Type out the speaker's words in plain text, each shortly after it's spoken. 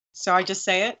So I just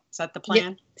say it? Is that the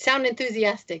plan? Yeah, sound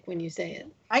enthusiastic when you say it.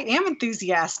 I am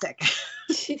enthusiastic.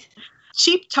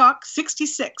 Cheap Talk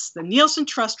 66, the Nielsen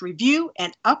Trust review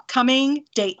and upcoming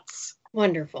dates.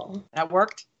 Wonderful. That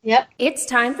worked? Yep. It's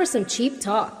time for some cheap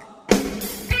talk.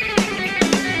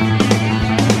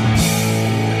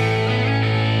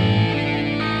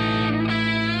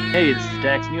 Hey, this is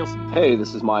Daxx Nielsen. Hey,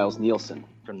 this is Miles Nielsen.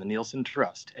 From the Nielsen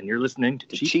Trust, and you're listening to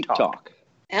Cheap Talk.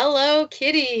 Hello,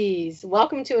 kitties.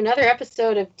 Welcome to another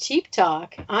episode of Cheap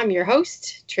Talk. I'm your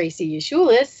host, Tracy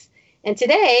Yashulis, and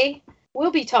today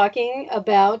we'll be talking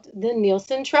about the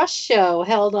Nielsen Trust show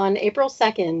held on April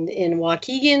 2nd in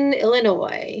Waukegan,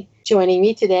 Illinois. Joining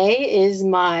me today is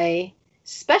my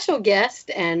special guest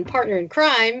and partner in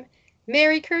crime,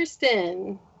 Mary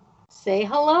Kirsten. Say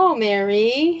hello,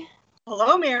 Mary.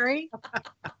 Hello, Mary.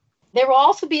 There will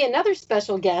also be another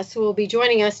special guest who will be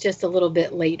joining us just a little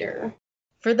bit later.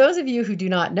 For those of you who do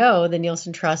not know, the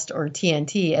Nielsen Trust, or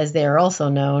TNT as they are also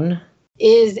known,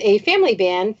 is a family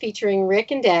band featuring Rick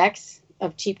and Daxx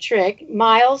of Cheap Trick,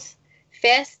 Miles,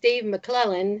 Fast Dave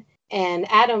McClellan, and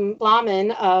Adam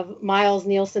Blahman of Miles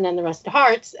Nielsen and the Rusted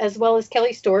Hearts, as well as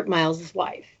Kelly Stewart, Miles'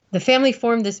 wife. The family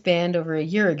formed this band over a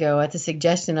year ago at the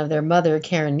suggestion of their mother,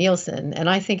 Karen Nielsen, and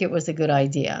I think it was a good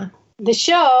idea. The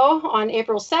show on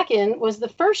April 2nd was the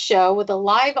first show with a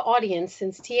live audience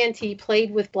since TNT played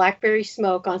with Blackberry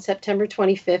Smoke on September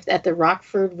 25th at the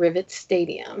Rockford Rivets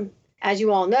Stadium. As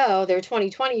you all know, their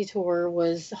 2020 tour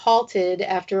was halted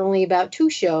after only about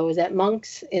 2 shows at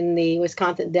Monk's in the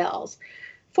Wisconsin Dells.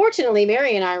 Fortunately,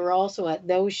 Mary and I were also at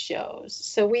those shows,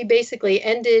 so we basically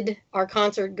ended our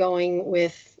concert going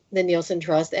with the Nielsen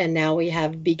Trust, and now we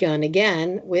have begun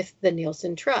again with the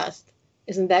Nielsen Trust.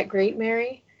 Isn't that great,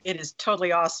 Mary? It is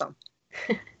totally awesome.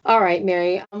 All right,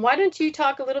 Mary, why don't you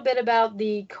talk a little bit about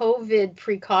the COVID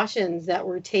precautions that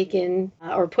were taken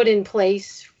or put in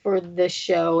place for the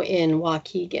show in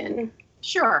Waukegan?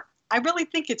 Sure. I really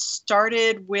think it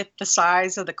started with the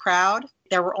size of the crowd.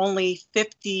 There were only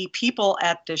 50 people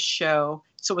at this show,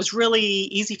 so it was really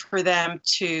easy for them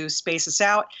to space us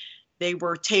out. They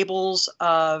were tables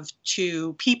of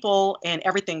 2 people, and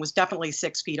everything was definitely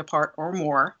 6 feet apart or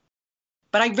more.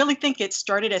 But I really think it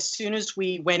started as soon as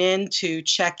we went in to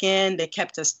check in. They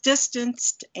kept us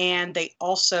distanced, and they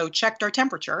also checked our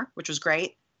temperature, which was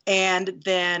great. And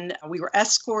then we were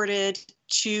escorted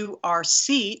to our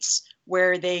seats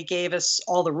where they gave us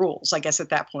all the rules, I guess, at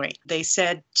that point. They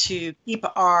said to keep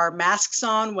our masks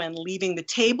on when leaving the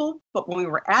table, but when we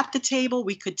were at the table,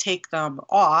 we could take them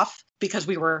off because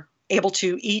we were able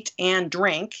to eat and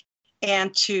drink.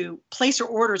 And to place our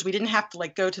orders, we didn't have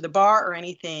to go to the bar or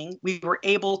anything. We were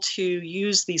able to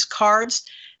use these cards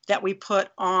that we put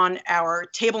on our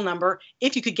table number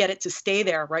if you could get it to stay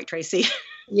there, right, Tracy?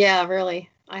 Yeah,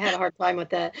 really. I had a hard time with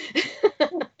that.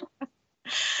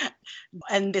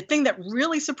 And the thing that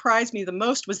really surprised me the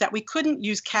most was that we couldn't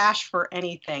use cash for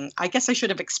anything. I guess I should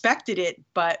have expected it,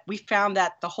 but we found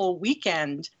that the whole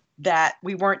weekend that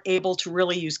we weren't able to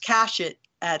really use cash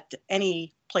at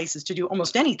any places to do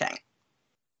almost anything.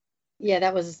 Yeah,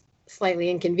 that was slightly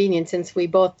inconvenient since we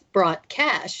both brought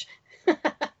cash.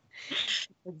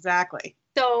 Exactly.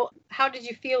 So how did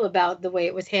you feel about the way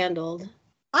it was handled?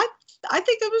 I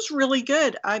think it was really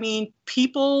good. I mean,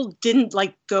 people didn't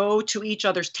go to each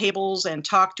other's tables and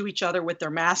talk to each other with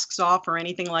their masks off or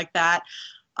anything like that.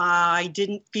 I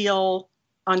didn't feel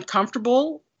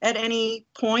uncomfortable at any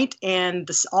point, and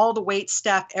all the wait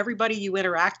staff, everybody you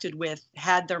interacted with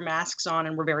had their masks on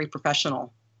and were very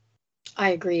professional.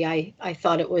 I agree. I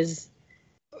thought it was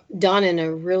done in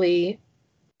a really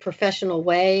professional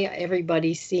way.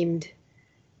 Everybody seemed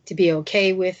to be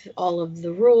okay with all of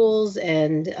the rules,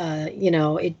 and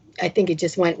I think it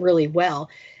just went really well.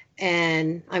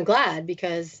 And I'm glad,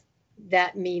 because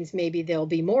that means maybe there'll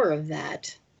be more of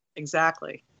that.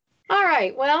 Exactly. All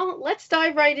right, well, let's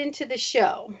dive right into the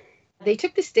show. They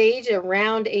took the stage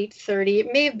around 8:30.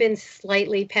 It may have been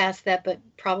slightly past that, but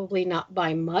probably not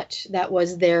by much. That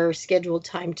was their scheduled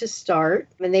time to start.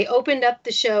 And they opened up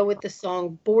the show with the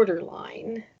song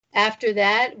Borderline. After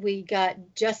that, we got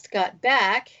Just Got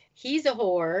Back, He's a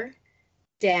Whore,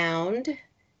 Downed,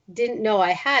 Didn't Know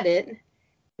I Had It,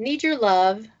 Need Your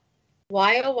Love,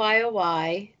 Why Oh Why Oh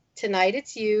Why, Tonight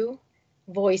It's You,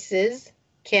 Voices,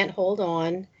 Can't Hold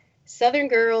On, Southern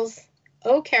Girls,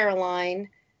 Oh Caroline,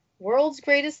 World's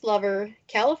Greatest Lover,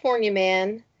 California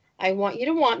Man, I Want You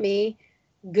to Want Me,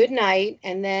 Good Night,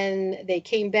 and then they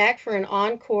came back for an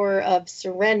encore of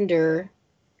Surrender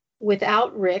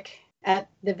without Rick at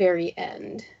the very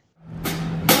end.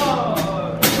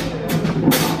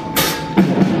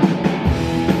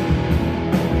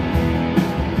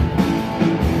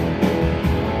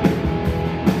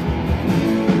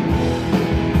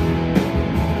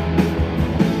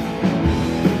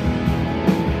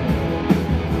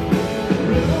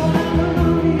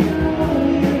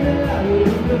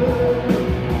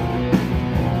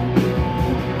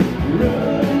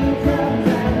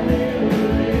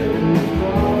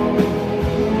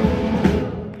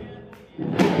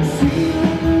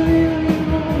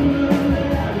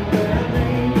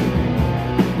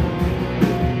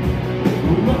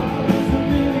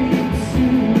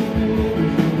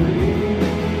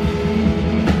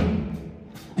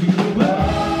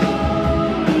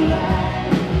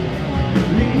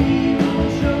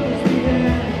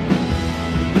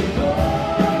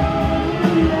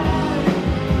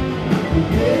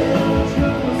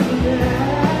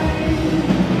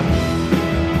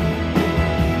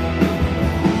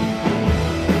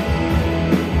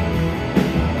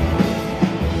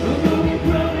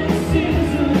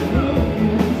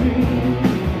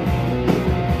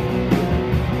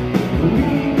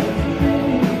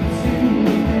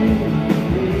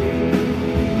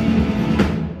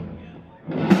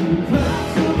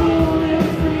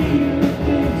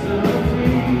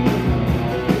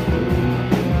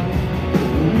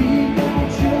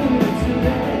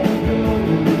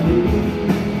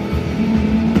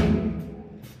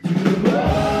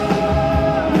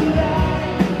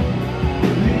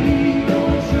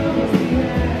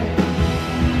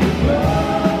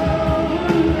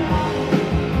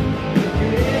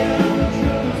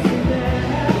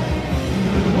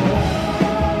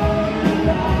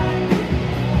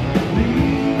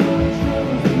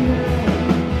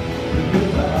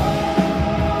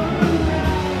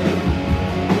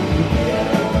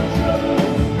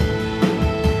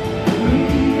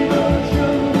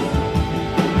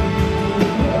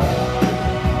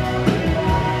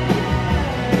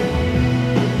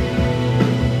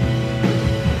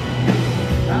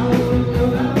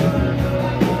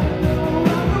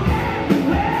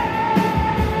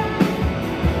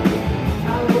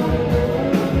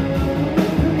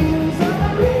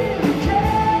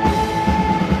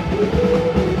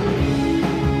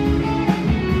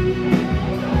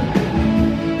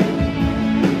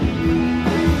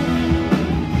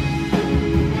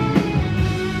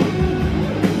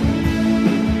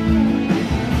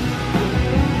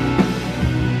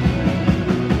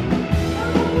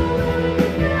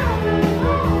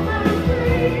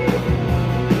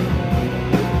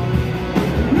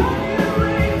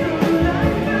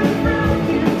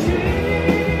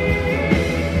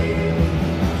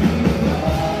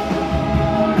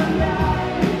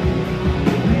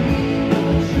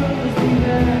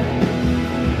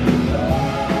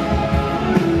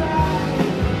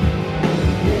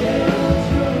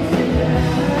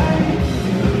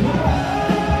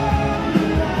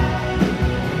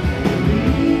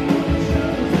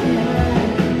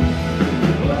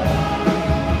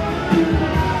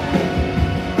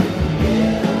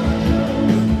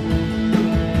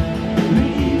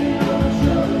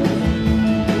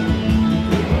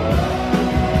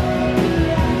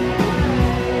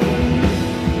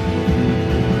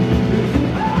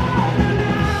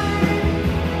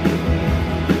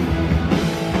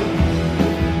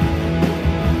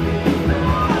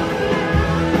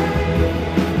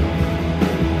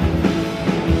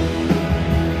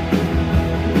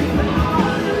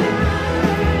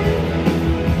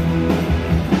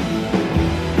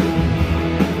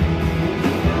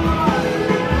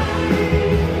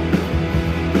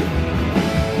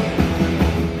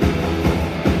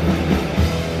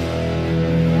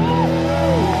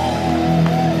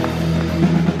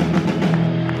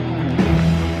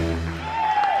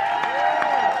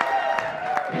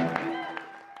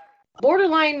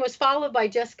 Borderline was followed by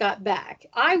Just Got Back.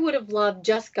 I would have loved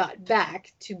Just Got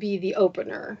Back to be the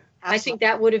opener. Absolutely. I think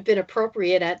that would have been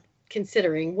appropriate at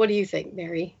considering. What do you think,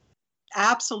 Mary?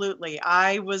 Absolutely.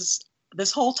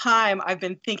 This whole time I've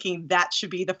been thinking that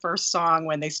should be the first song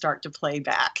when they start to play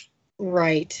back.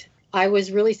 Right. I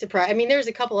was really surprised. I mean, there's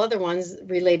a couple other ones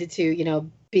related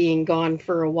to, being gone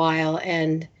for a while,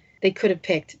 and they could have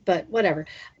picked, but whatever.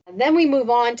 And then we move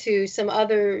on to some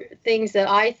other things that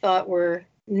I thought were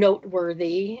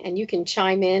noteworthy, and you can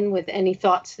chime in with any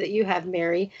thoughts that you have,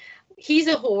 Mary. He's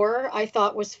a Whore, I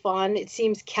thought was fun. It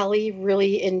seems Kelly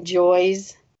really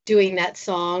enjoys doing that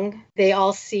song. They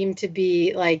all seem to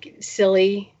be like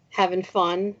silly, having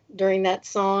fun during that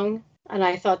song. And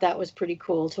I thought that was pretty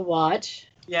cool to watch.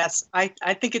 Yes, I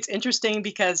think it's interesting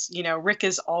because, Rick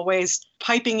is always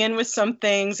piping in with some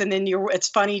things, and then it's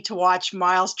funny to watch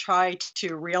Miles try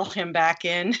to reel him back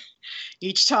in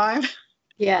each time.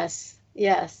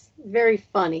 Yes, very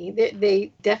funny.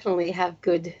 They definitely have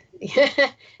good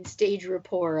stage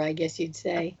rapport, I guess you'd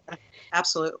say.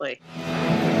 Absolutely.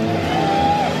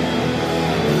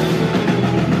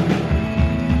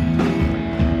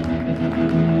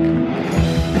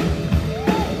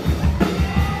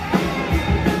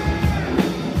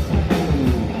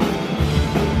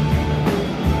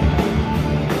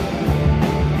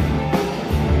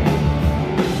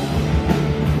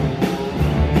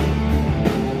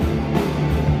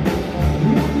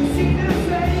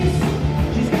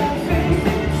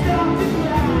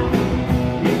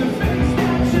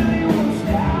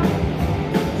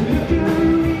 Face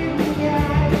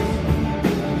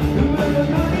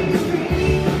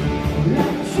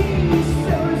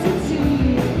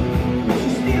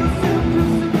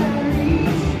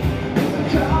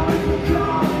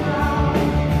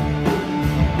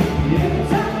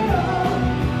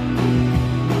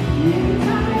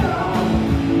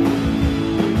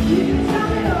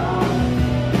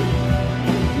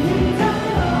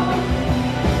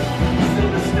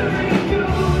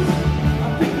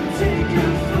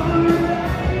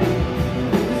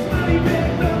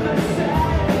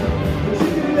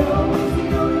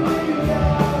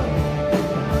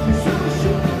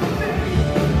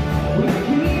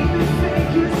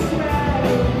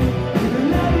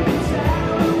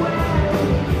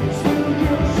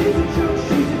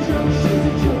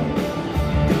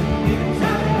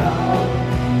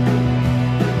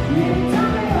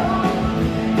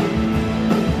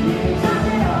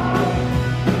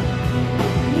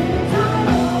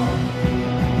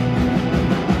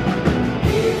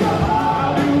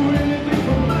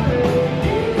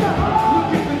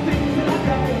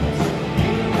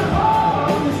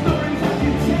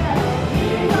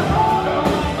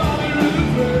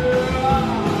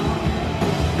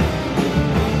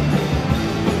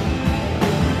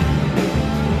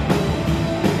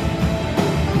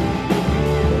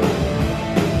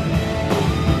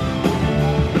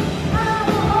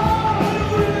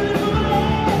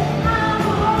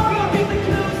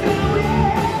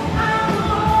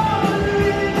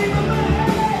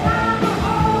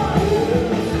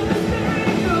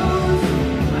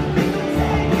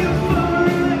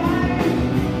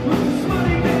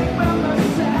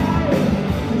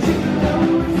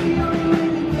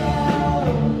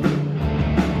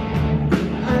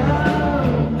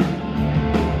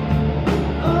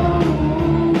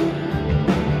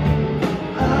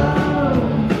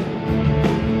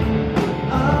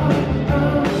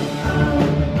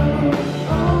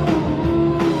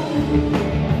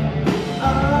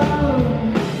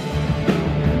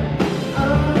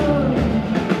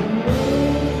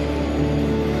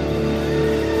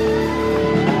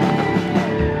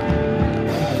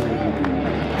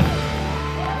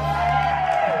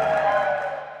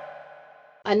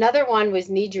Another one was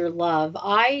Need Your Love.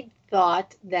 I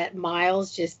thought that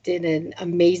Miles just did an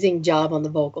amazing job on the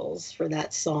vocals for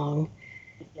that song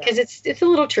because it's a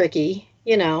little tricky,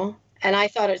 and I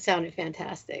thought it sounded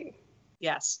fantastic.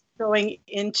 Yes. Going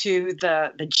into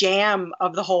the jam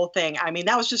of the whole thing. I mean,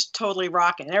 that was just totally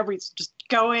rocking. Everybody's just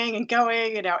going and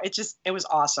going, it was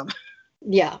awesome.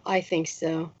 Yeah, I think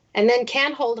so. And then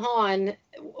Can't Hold On,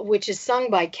 which is sung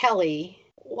by Kelly.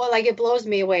 Well, it blows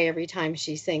me away every time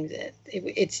she sings it.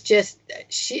 It's just,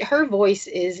 her voice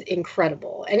is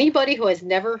incredible. Anybody who has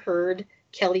never heard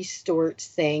Kelly Stewart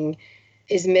sing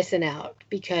is missing out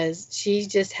because she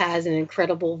just has an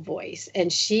incredible voice. And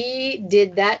she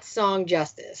did that song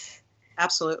justice.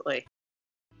 Absolutely.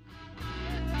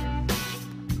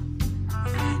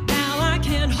 Now I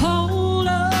can't hold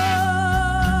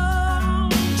on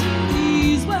to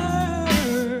these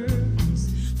words.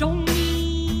 Don't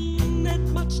mean that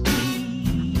much to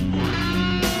me.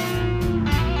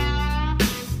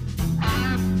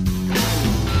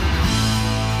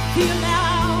 Feel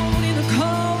out in the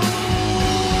cold.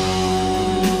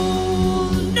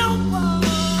 No one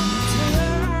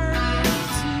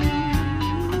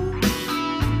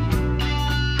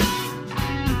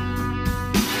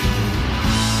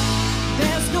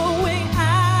there's no way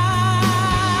out.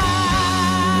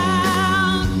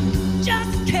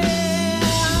 Just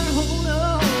can't hold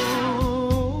on.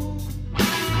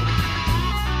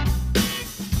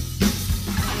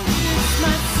 It's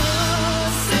my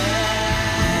sunset.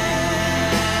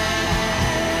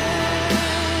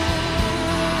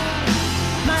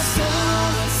 My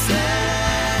sunset.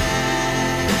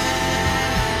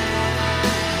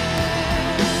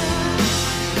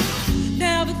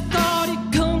 Never thought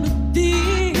it'd come to this.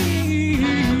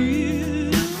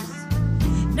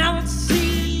 Now it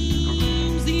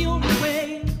seems the only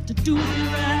way to do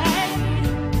it right.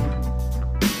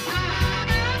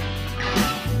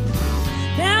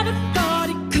 Never thought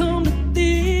it'd come to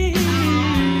this.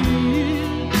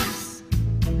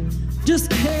 Just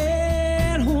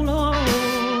can't hold on.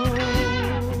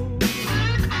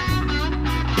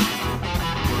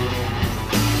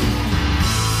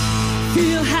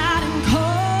 Feel hot and cold.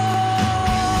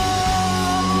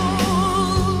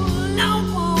 No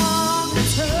one to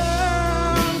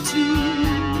turn to.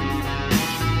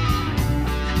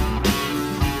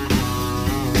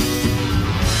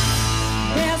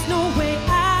 There's no way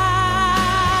out.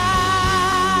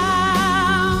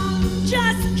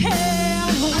 Just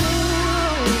can't hold on.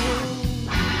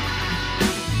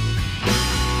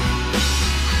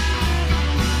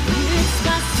 It's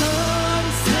my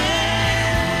sunset.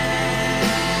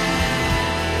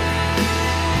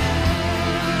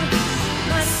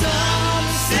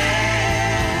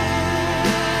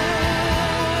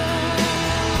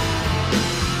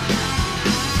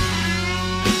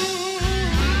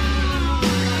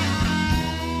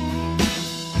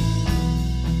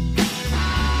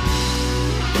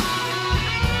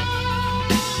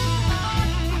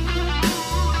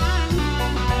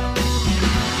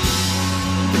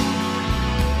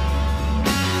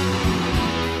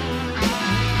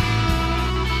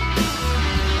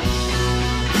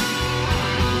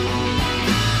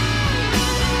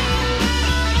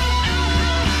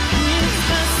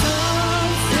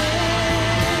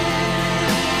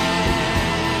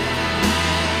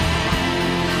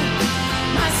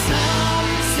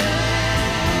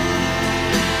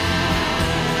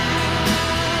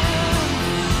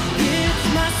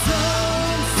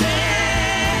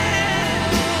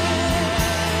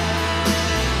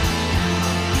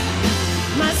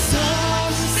 My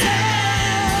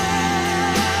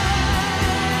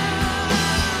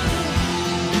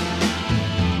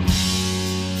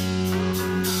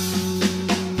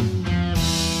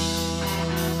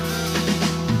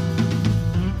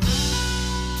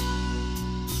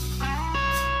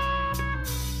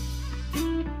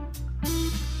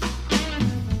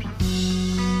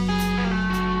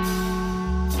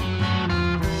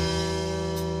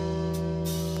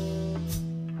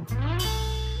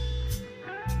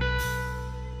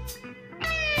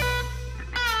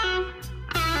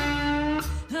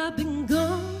I've been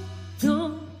gone,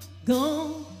 gone,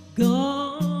 gone,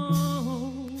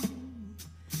 gone.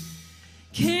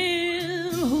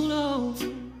 Can't hold on.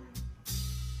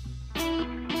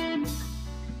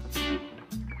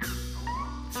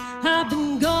 I've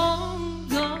been gone,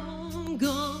 gone,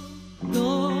 gone,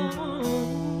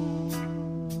 gone.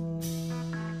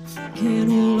 Can't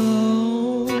hold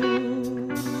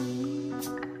on.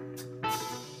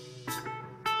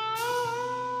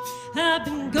 I've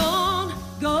been gone,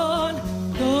 gone,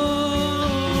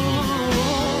 gone.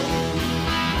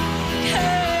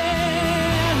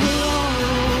 Can't hold on.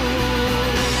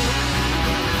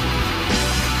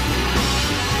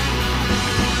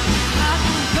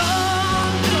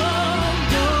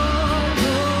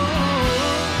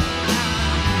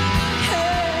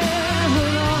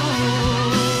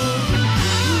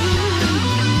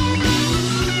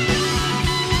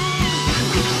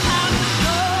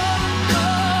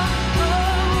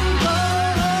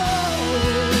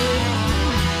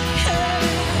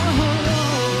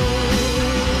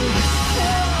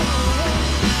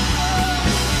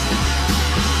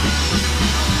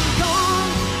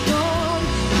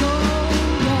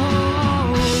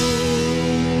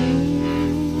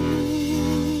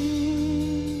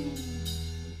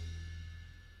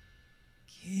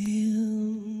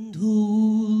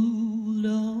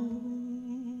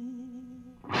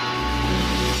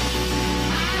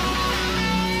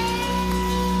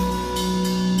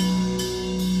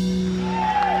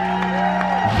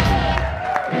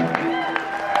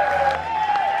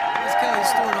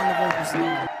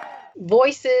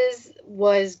 voices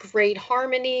was great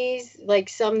harmonies, like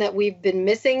some that we've been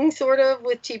missing sort of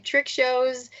with Cheap Trick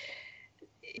shows.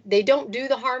 They don't do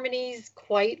the harmonies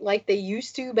quite like they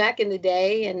used to back in the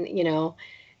day.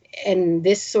 And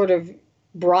this sort of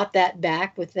brought that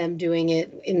back with them doing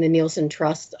it in the Nielsen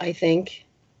Trust, I think.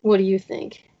 What do you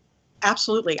think?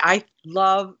 Absolutely. I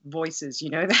love voices, you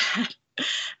know that.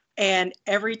 And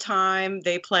every time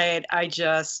they play it, I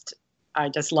just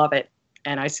love it.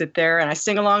 And I sit there and I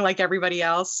sing along like everybody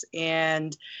else.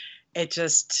 And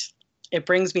it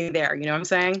brings me there. You know what I'm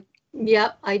saying?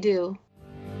 Yep, I do.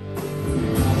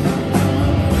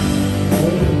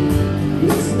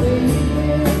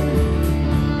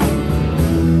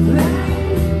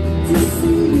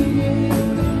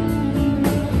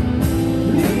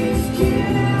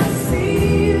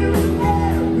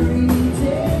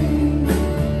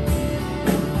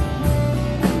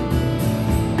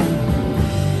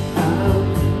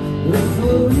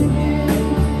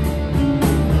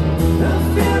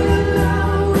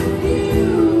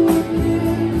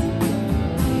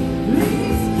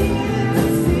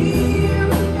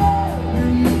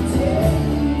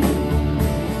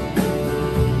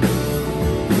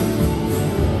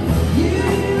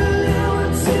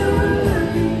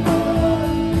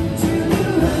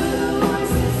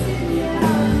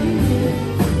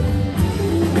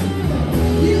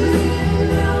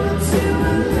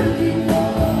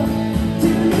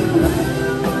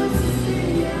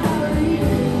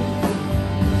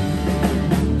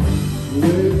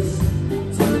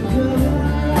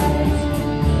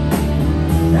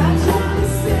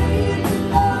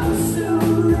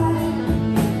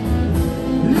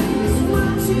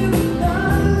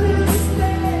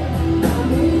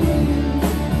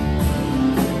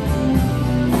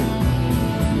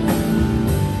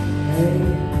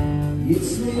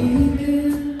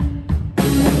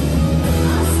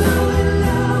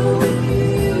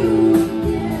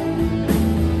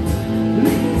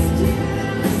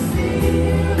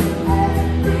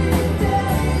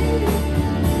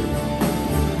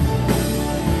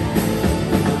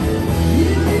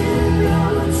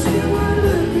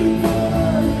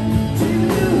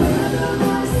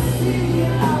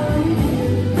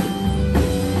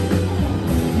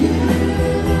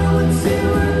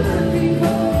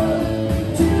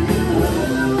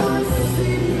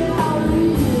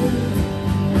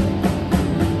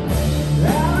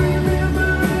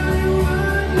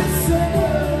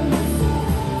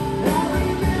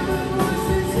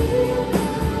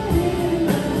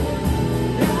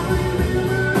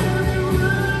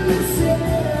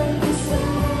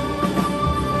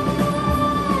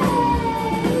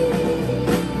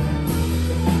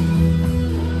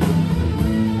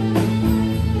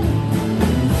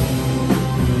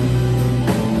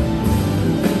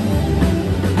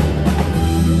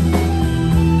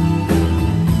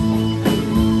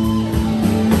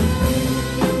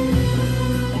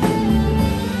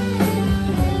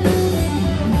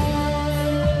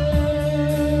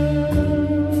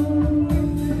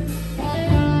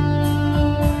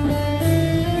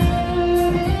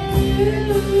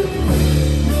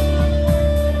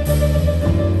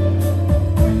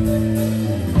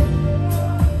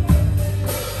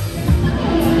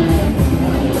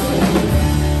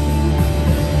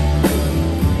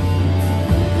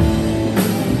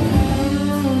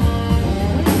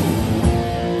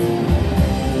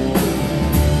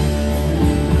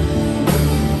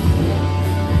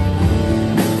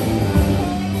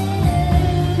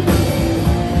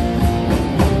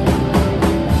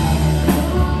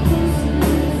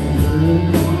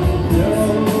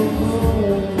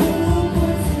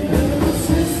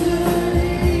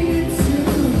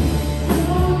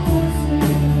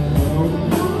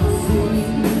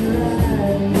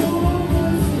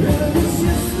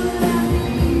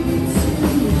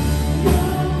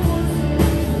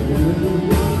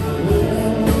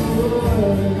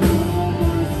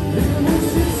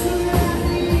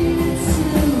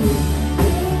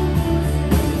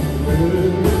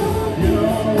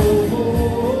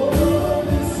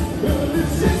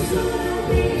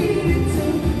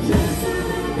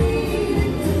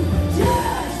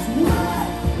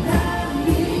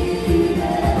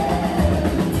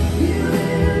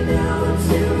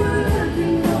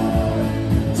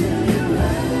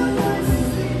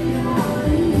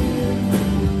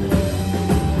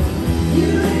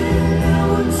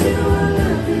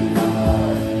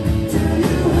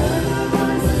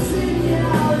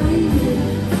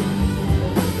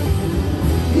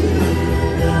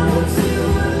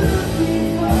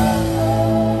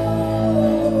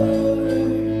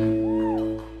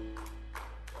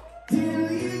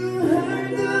 Till you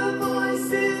heard the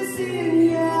voices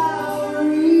in your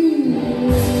ear.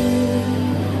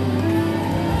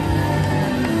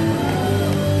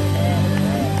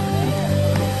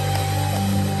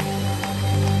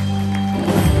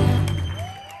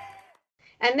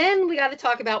 And then we got to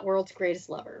talk about World's Greatest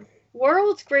Lover.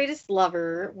 World's Greatest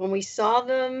Lover, when we saw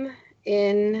them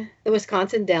in the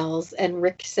Wisconsin Dells and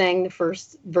Rick sang the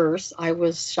first verse, I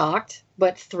was shocked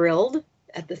but thrilled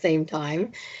at the same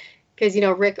time. Because,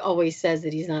 Rick always says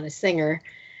that he's not a singer.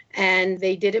 And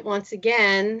they did it once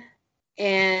again.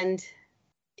 And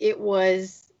it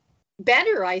was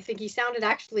better. I think he sounded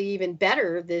actually even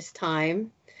better this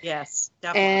time. Yes,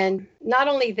 definitely. And not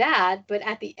only that, but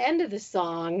at the end of the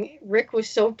song, Rick was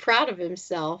so proud of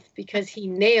himself because he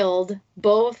nailed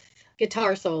both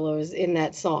guitar solos in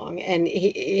that song. And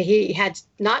he had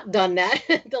not done that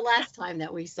the last time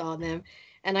that we saw them.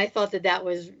 And I thought that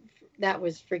was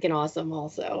freaking awesome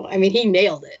also. I mean, he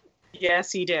nailed it.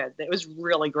 Yes, he did. It was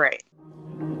really great.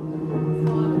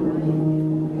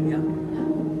 Yeah.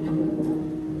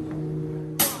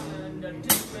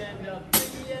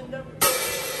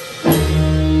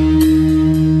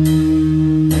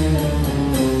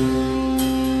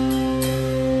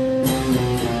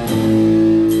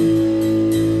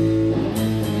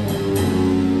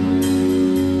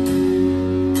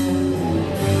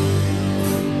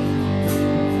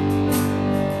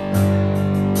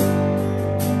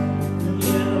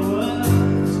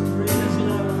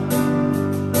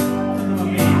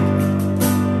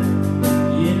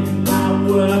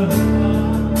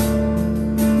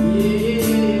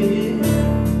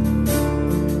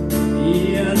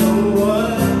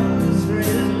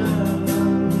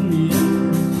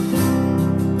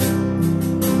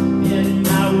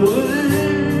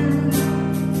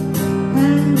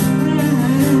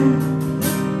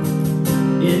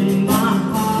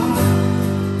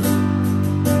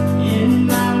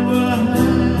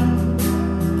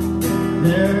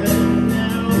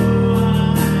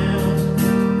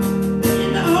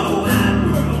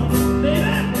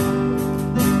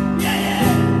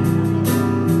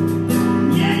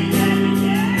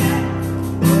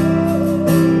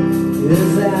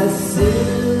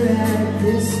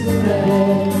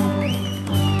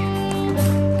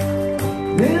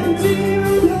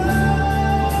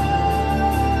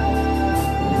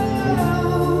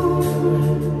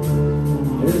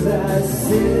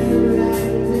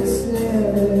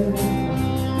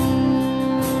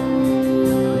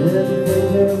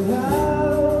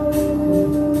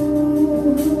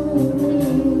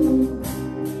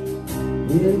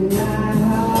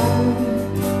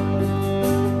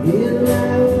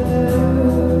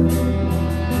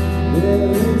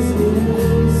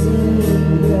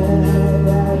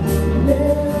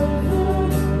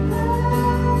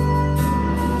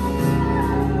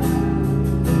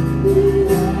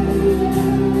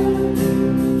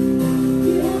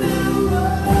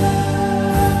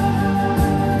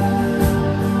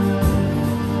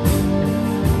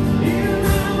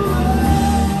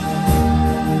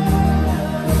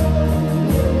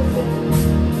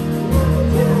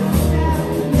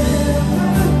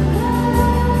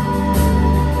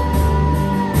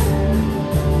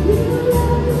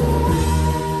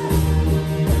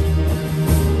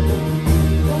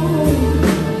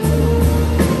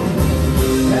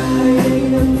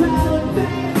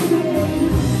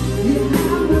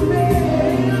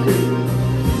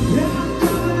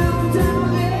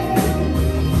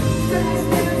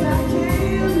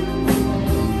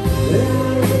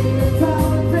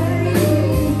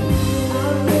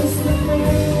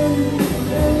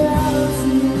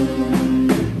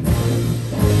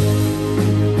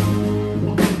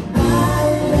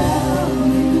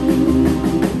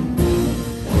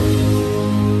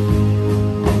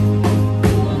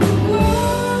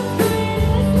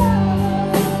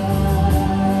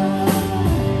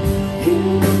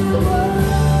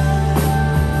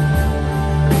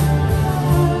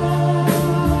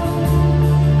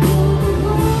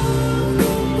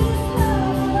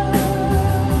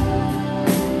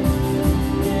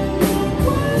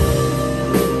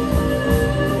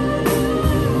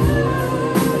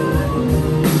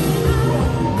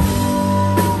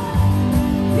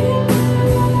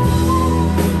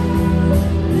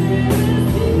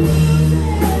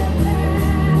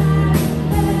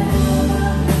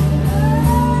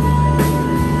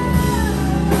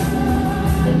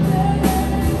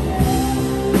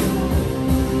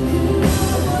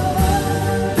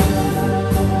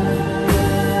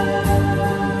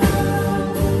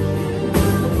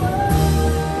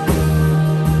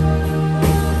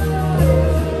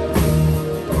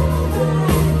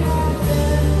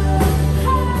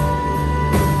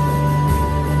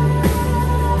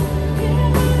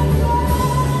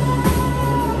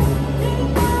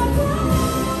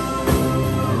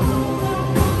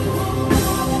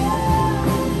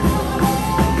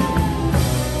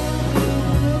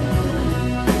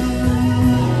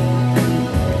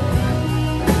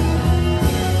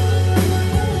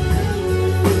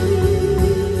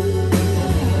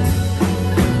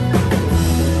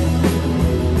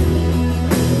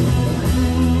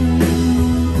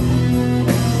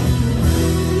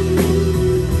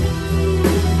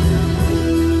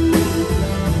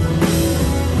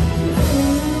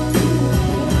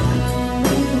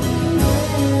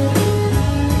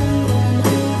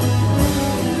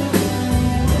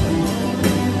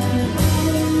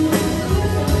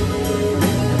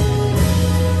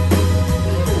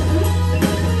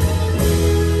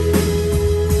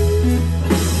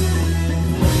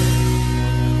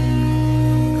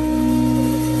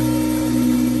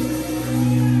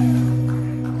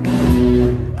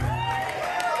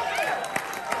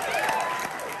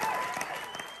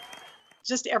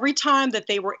 just every time that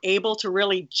they were able to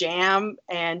really jam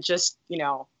and just,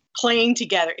 playing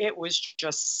together, it was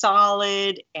just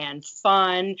solid and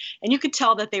fun. And you could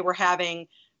tell that they were having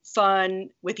fun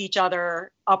with each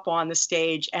other up on the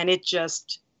stage. And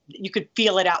you could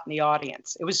feel it out in the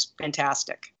audience. It was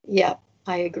fantastic. Yeah,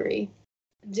 I agree.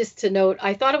 Just to note,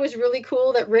 I thought it was really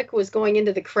cool that Rick was going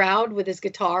into the crowd with his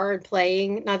guitar and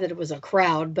playing, not that it was a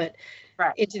crowd, but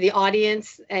right. into the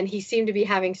audience. And he seemed to be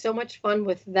having so much fun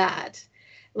with that.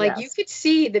 Like, Yes. You could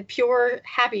see the pure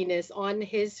happiness on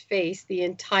his face the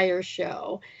entire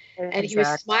show. Exactly. And he was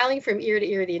smiling from ear to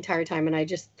ear the entire time. And I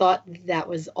just thought that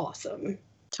was awesome.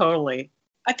 Totally.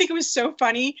 I think it was so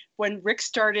funny when Rick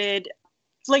started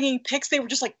flinging picks. They were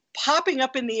just like popping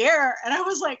up in the air. And I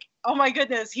was like, oh my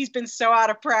goodness, he's been so out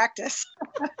of practice.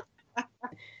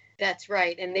 That's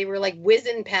right. And they were like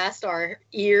whizzing past our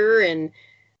ear and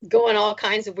going all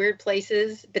kinds of weird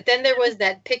places. But then there was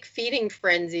that pick feeding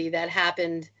frenzy that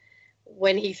happened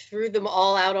when he threw them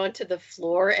all out onto the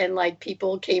floor, and like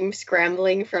people came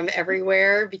scrambling from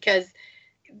everywhere because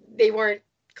they weren't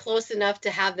close enough to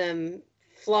have them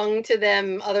flung to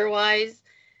them otherwise.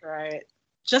 Right.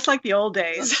 Just like the old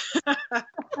days.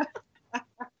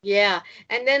 Yeah.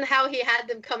 And then how he had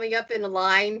them coming up in a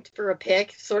line for a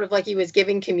pick, sort of like he was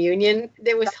giving communion.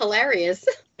 It was hilarious.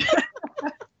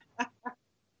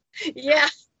 Yeah.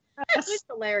 It was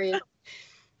hilarious.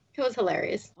 It was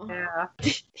hilarious. Yeah.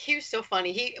 He was so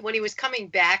funny. When he was coming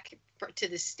back to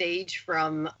the stage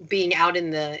from being out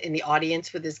in the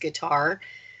audience with his guitar,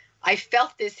 I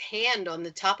felt this hand on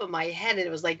the top of my head, and it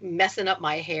was like messing up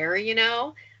my hair,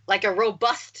 like a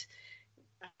robust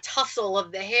tussle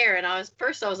of the hair. And I was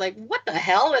like, what the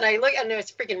hell? And I look, and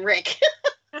it's freaking Rick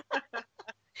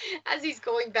as he's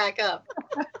going back up.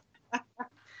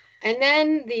 And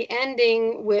then the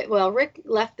ending Rick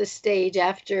left the stage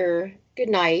after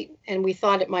goodnight, and we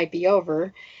thought it might be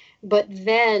over. But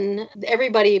then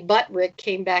everybody but Rick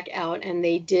came back out, and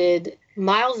they did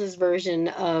Miles's version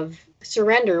of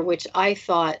Surrender, which I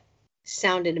thought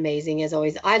sounded amazing as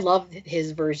always. I loved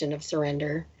his version of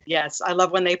Surrender. Yes, I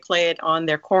love when they play it on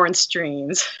their corn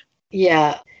streams.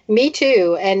 Yeah, me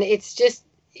too. And it's just,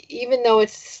 even though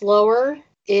it's slower,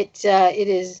 it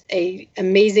is a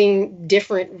amazing,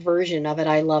 different version of it.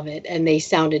 I love it, and they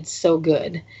sounded so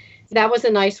good. That was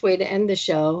a nice way to end the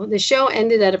show. The show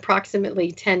ended at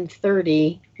approximately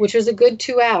 10:30, which was a good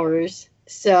 2 hours.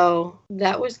 So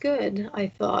that was good, I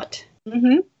thought.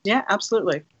 Mm-hmm. Yeah,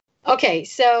 absolutely. Okay,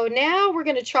 so now we're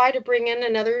going to try to bring in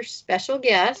another special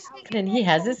guest. And he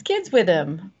has his kids with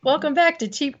him. Welcome back to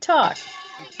Cheap Talk.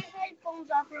 Headphones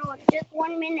off for just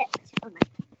 1 minute.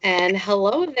 And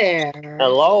hello there.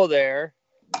 Hello there.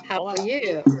 How are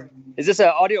you? Is this an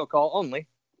audio call only?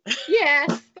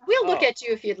 Yes. We'll look at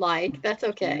you if you'd like. That's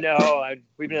okay. No,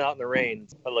 we've been out in the rain.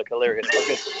 I look hilarious.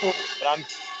 But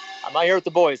I'm out here with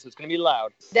the boys, so it's going to be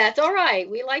loud. That's all right.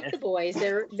 We like the boys.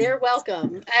 They're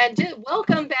welcome. And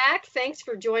welcome back. Thanks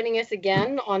for joining us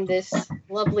again on this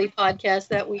lovely podcast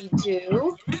that we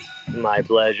do. My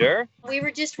pleasure. We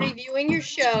were just reviewing your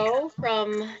show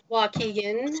from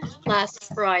Waukegan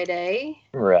last Friday.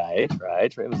 Right.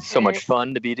 It was so much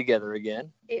fun to be together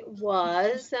again. It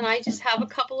was, and I just have a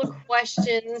couple of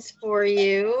questions for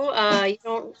you.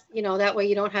 That way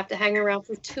you don't have to hang around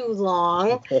for too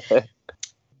long.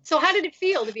 So how did it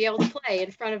feel to be able to play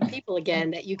in front of people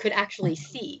again that you could actually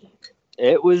see?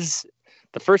 It was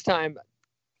the first time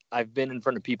I've been in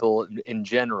front of people in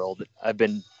general. I've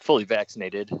been fully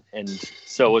vaccinated, and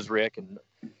so was Rick, and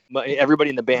everybody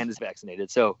in the band is vaccinated.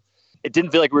 So it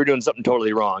didn't feel like we were doing something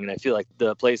totally wrong, and I feel like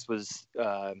the place was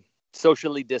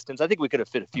socially distanced. I think we could have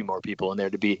fit a few more people in there,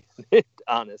 to be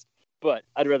honest, but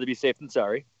I'd rather be safe than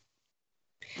sorry.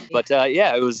 But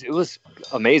it was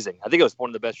amazing. I think it was one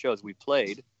of the best shows we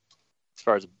played as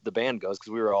far as the band goes,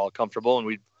 because we were all comfortable, and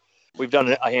we've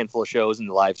done a handful of shows and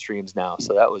live streams now,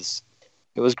 so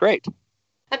it was great.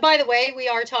 And by the way, we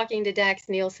are talking to Daxx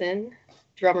Nielsen,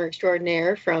 drummer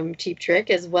extraordinaire from Cheap Trick,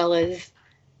 as well as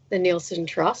the Nielsen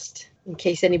Trust, in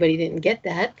case anybody didn't get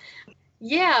that.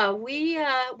 Yeah, we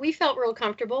felt real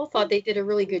comfortable, thought they did a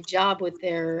really good job with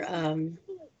their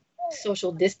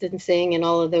social distancing and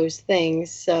all of those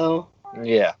things. So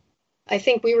yeah, I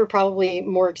think we were probably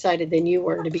more excited than you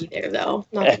were to be there, though.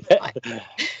 Not gonna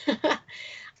lie.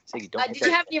 Did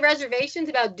you have any reservations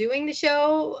about doing the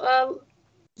show,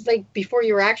 like before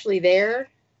you were actually there?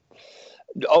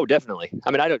 Oh, definitely.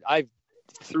 I mean, I've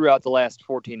throughout the last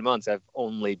 14 months, I've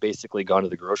only basically gone to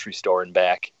the grocery store and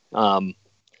back. I'm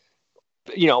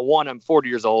 40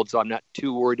 years old, so I'm not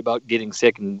too worried about getting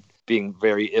sick and being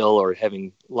very ill or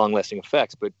having long-lasting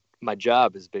effects. But my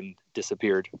job has been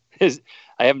disappeared. I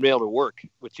haven't been able to work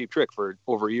with Cheap Trick for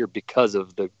over a year because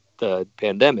of the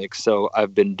pandemic. So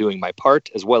I've been doing my part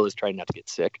as well as trying not to get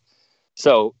sick.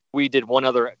 So we did one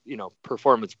other,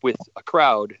 performance with a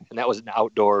crowd, and that was an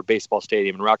outdoor baseball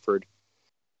stadium in Rockford.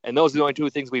 And those are the only two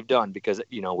things we've done because,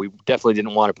 we definitely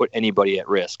didn't want to put anybody at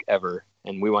risk ever.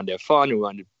 And we wanted to have fun. We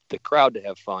wanted the crowd to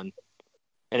have fun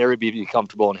and everybody be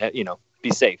comfortable and, be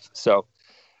safe. So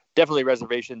definitely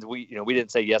reservations. We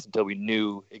didn't say yes until we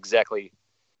knew exactly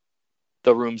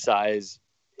the room size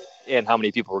and how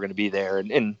many people were going to be there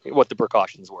and what the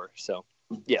precautions were. So,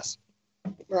 yes.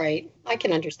 Right. I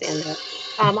can understand that.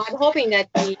 I'm hoping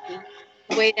that the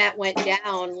way that went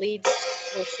down leads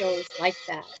to shows like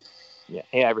that. Yeah.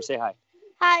 Hey, Ivor, say hi.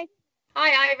 Hi.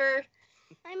 Hi, Ivor.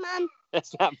 Hi, Mom.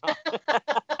 That's not Mom.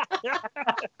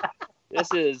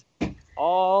 This is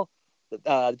all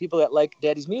the people that like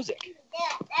Daddy's music.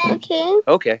 Okay.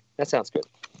 Okay. That sounds good.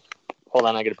 Hold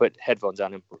on. I got to put headphones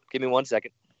on him. Give me 1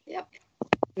 second. Yep.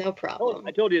 No problem.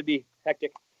 I told you it'd be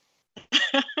hectic.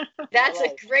 That's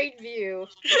a great view.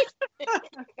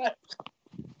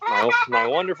 My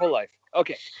wonderful life.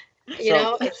 Okay.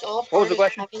 It's all what was part the of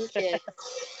question? having kids.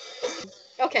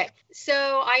 Okay,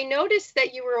 so I noticed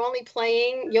that you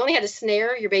only had a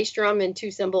snare, your bass drum, and 2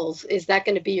 cymbals. Is that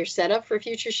going to be your setup for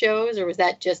future shows, or was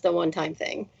that just a one-time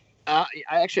thing?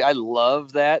 I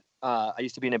love that. I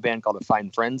used to be in a band called A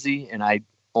Fine Frenzy, and I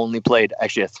only played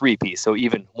actually a 3-piece, so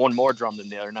even one more drum than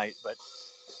the other night. But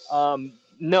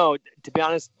no, to be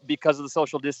honest, because of the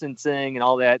social distancing and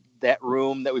all that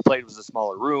room that we played was a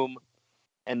smaller room.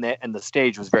 And the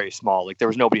stage was very small. Like there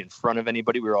was nobody in front of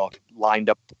anybody. We were all lined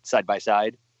up side by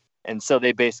side. And so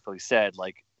they basically said,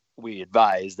 like, we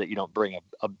advise that you don't bring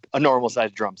a normal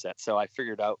sized drum set. So I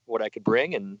figured out what I could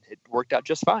bring and it worked out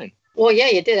just fine. Well, yeah,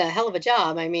 you did a hell of a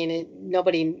job. I mean,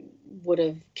 nobody would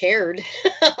have cared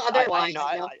otherwise.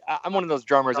 I'm one of those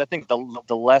drummers. I think the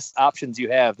less options you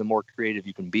have, the more creative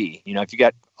you can be. If you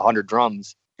got 100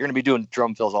 drums, you're going to be doing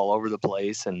drum fills all over the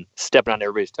place and stepping on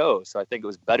everybody's toes. So I think it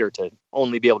was better to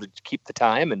only be able to keep the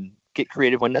time and get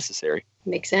creative when necessary.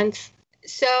 Makes sense.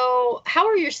 So how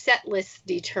are your set lists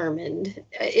determined?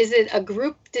 Is it a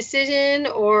group decision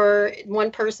or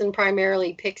one person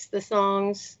primarily picks the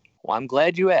songs? Well, I'm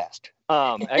glad you asked.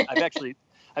 I've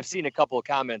seen a couple of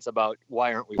comments about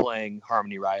why aren't we playing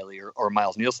Harmony Riley or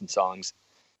Miles Nielsen songs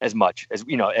as much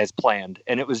as planned.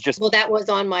 And it was just, well, that was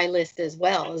on my list as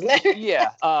well, isn't it?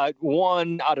 Yeah.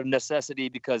 One, out of necessity,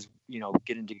 because,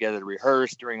 getting together to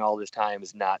rehearse during all this time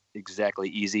is not exactly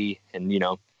easy. And,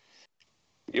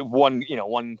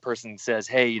 one person says,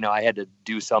 hey, I had to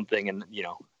do something and,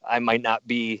 I might not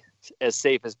be as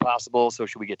safe as possible. So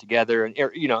should we get together and,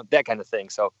 that kind of thing.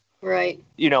 So, right.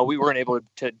 We weren't able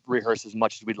to rehearse as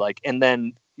much as we'd like. And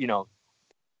then,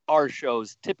 our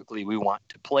shows, typically we want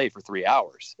to play for 3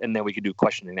 hours and then we can do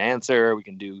question and answer. We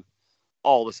can do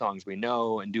all the songs we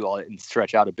know and do all it and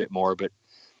stretch out a bit more. But,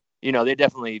 they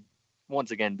definitely,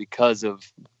 once again, because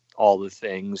of all the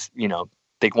things,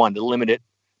 they wanted to limit it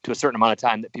to a certain amount of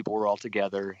time that people were all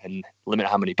together and limit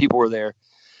how many people were there.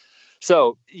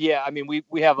 So, yeah, I mean,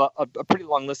 we have a pretty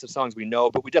long list of songs we know,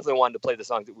 but we definitely wanted to play the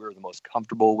songs that we were the most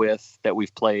comfortable with, that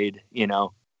we've played,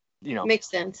 Makes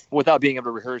sense. Without being able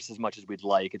to rehearse as much as we'd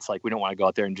like. It's like we don't want to go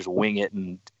out there and just wing it,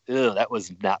 and that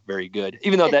was not very good.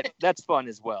 Even though that's fun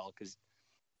as well, because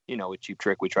with Cheap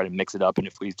Trick we try to mix it up, and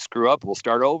if we screw up, we'll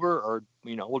start over, or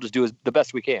we'll just do the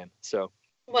best we can. So.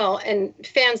 Well, and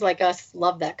fans like us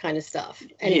love that kind of stuff.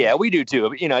 Anyway. Yeah, we do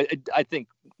too. I think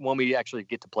when we actually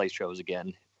get to play shows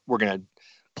again, we're gonna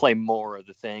play more of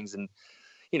the things, and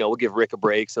we'll give Rick a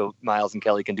break so Miles and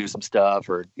Kelly can do some stuff,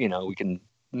 or we can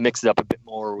mix it up a bit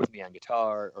more with me on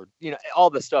guitar, or all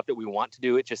the stuff that we want to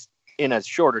do. It just in a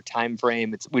shorter time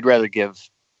frame. We'd rather give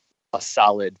a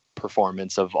solid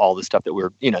performance of all the stuff that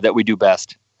we're that we do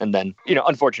best, and then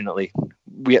unfortunately,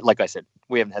 like I said,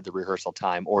 we haven't had the rehearsal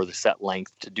time or the set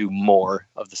length to do more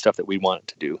of the stuff that we want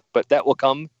to do. But that will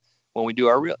come when we do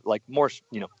our real, more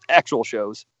actual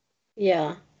shows.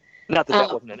 Yeah. Not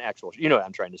that wasn't an actual. You know what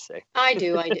I'm trying to say. I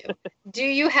do. Do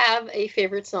you have a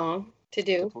favorite song to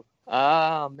do?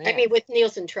 Man. I mean, with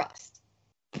Nielsen Trust.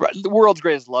 The World's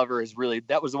Greatest Lover is really,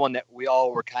 that was the one that we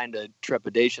all were kind of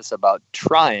trepidatious about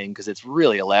trying, because it's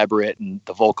really elaborate and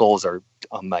the vocals are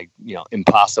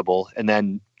impossible. And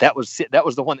then that was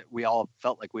the one that we all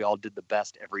felt like we all did the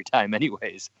best every time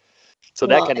anyways. So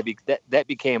that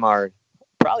became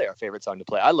probably our favorite song to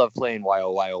play. I love playing Why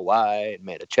Oh Why Oh Why and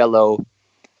Mandocello.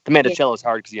 The Mandocello is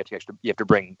hard because you have to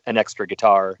bring an extra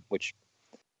guitar, which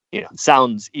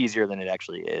sounds easier than it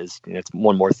actually is. It's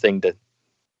one more thing to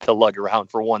lug around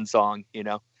for one song.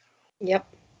 Yep.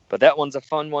 But that one's a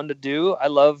fun one to do. I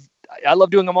love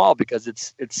doing them all because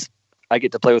I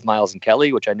get to play with Miles and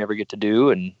Kelly, which I never get to do,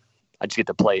 and I just get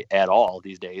to play at all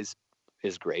these days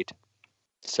is great.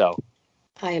 So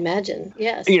I imagine,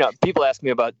 yes. People ask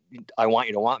me about I Want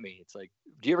You to Want Me. It's like,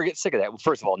 do you ever get sick of that? Well,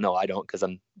 first of all, no, I don't, because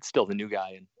I'm still the new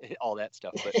guy and all that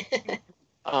stuff. But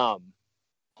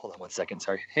hold on one second.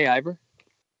 Sorry. Hey, Ivor,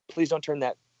 please don't turn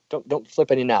that. Don't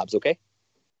flip any knobs, okay?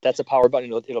 That's a power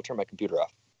button. It'll turn my computer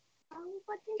off.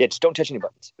 Yeah, just don't touch any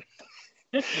buttons.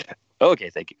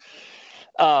 Okay, thank you.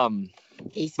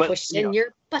 He's pushing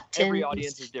your button. Every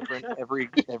audience is different.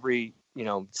 Every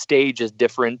stage is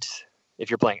different. If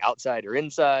you're playing outside or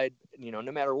inside, no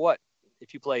matter what,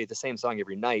 if you play the same song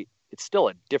every night, it's still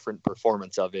a different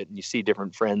performance of it, and you see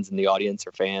different friends in the audience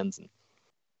or fans, and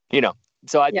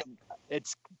So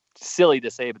it's silly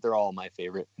to say, but they're all my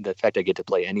favorite. The fact I get to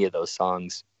play any of those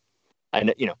songs,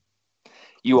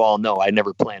 you all know I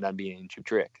never planned on being in Cheap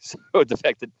Trick. So the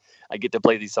fact that I get to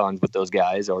play these songs with those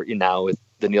guys, or now with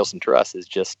the Nielsen Trust, is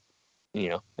just,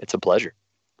 it's a pleasure.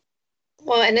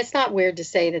 Well, and it's not weird to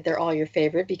say that they're all your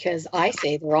favorite, because I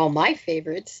say they're all my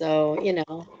favorites. So,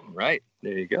 Right.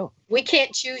 There you go. We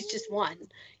can't choose just one.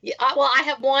 I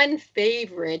have one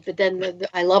favorite, but then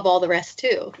I love all the rest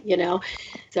too,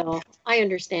 So I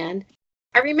understand.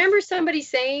 I remember somebody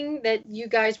saying that you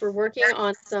guys were working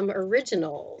on some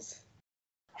originals.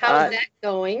 How's that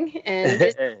going? And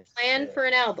is there a plan for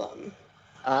an album?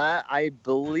 I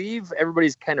believe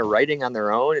everybody's kind of writing on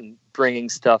their own and bringing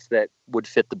stuff that would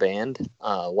fit the band.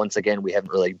 Once again, we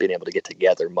haven't really been able to get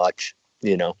together much,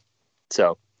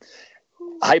 So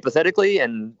hypothetically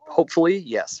and hopefully,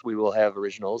 yes, we will have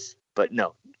originals. But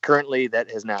no, currently that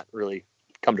has not really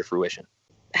come to fruition.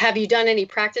 Have you done any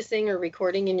practicing or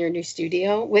recording in your new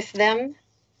studio with them?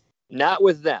 Not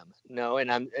with them, no.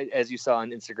 And I'm, as you saw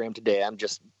on Instagram today, I'm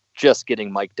just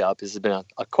getting mic'd up. This has been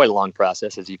quite a long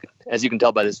process, as you can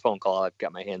tell by this phone call. I've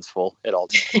got my hands full at all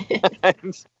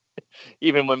times.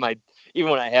 even when I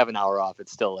have an hour off,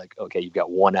 it's still like, okay, you've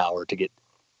got 1 hour to get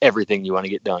everything you want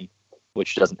to get done,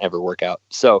 which doesn't ever work out.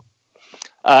 So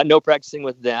no practicing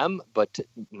with them, but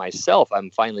myself,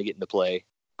 I'm finally getting to play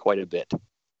quite a bit.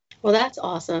 Well, that's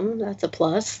awesome. That's a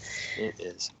plus. It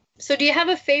is. So do you have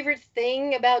a favorite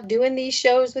thing about doing these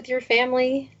shows with your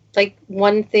family? Like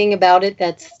one thing about it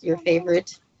that's your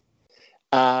favorite?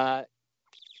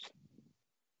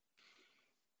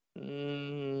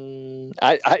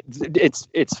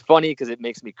 It's funny because it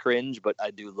makes me cringe, but I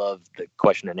do love the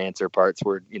question and answer parts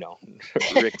where,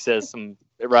 Rick says some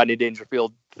Rodney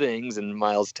Dangerfield things and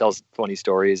Miles tells funny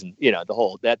stories, and, the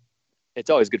whole that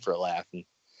it's always good for a laugh. And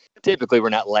typically we're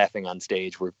not laughing on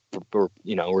stage. We're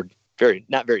very,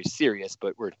 not very serious,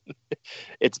 but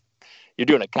you're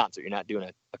doing a concert. You're not doing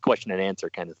a question and answer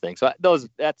kind of thing. So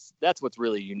that's what's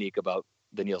really unique about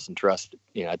the Nielsen Trust,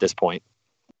 at this point.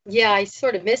 Yeah, I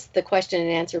sort of missed the question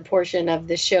and answer portion of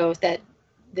the show,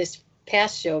 this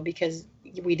past show, because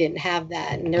we didn't have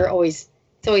that, and it's always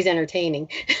entertaining.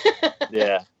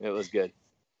 Yeah, it was good.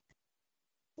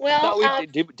 Well,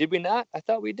 did we not? I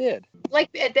thought we did. Like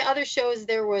at the other shows,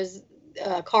 there was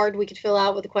a card we could fill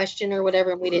out with a question or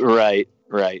whatever, and we didn't.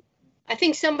 Right. I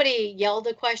think somebody yelled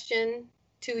a question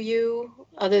to you.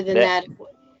 Other than that,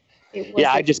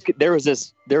 there was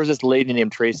this lady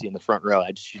named Tracy in the front row.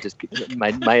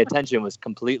 My attention was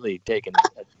completely taken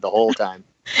the whole time.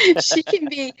 she can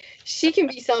be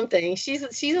something. She's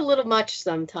a little much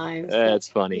sometimes. That's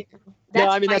funny.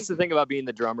 That's the thing about being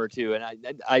the drummer too. And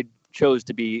I chose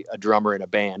to be a drummer in a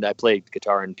band. I played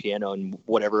guitar and piano and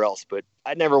whatever else, but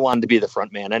I never wanted to be the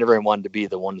front man. I never wanted to be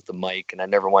the one with the mic, and I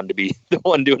never wanted to be the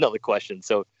one doing all the questions.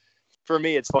 So for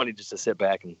me, it's funny just to sit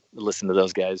back and listen to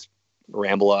those guys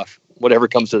ramble off whatever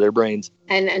comes to their brains.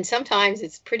 And sometimes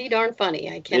it's pretty darn funny.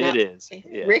 I cannot. It is.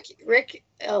 Yeah. Rick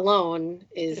alone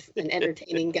is an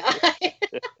entertaining guy.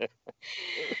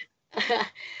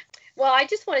 Well, I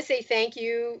just want to say thank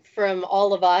you from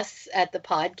all of us at the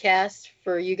podcast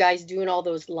for you guys doing all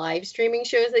those live streaming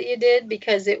shows that you did,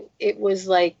 because it was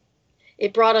like,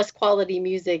 it brought us quality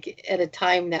music at a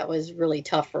time that was really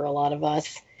tough for a lot of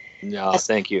us. No,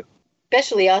 thank you.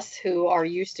 Especially us who are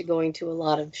used to going to a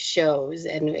lot of shows,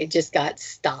 and it just got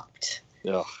stopped.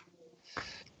 Ugh. It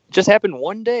just happened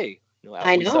one day.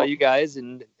 I know. We saw you guys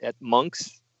at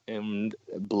Monk's, and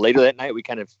later that night we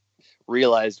kind of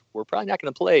realized we're probably not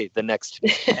going to play the next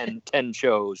 10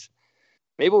 shows.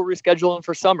 Maybe we'll reschedule them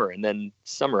for summer, and then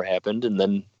summer happened, and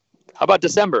then how about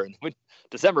December? And when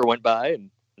December went by, and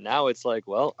now it's like,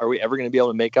 well, are we ever going to be able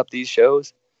to make up these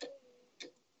shows?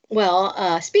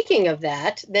 Well, speaking of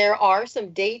that, there are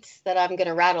some dates that I'm going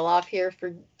to rattle off here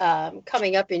for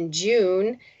coming up in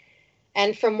June.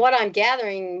 And from what I'm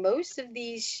gathering, most of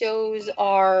these shows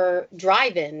are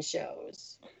drive-in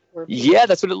shows. Where Yeah,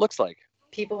 that's what it looks like.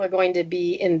 people are going to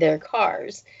be in their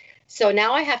cars. So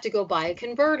now I have to go buy a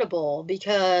convertible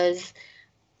because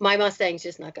my Mustang's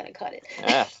just not going to cut it.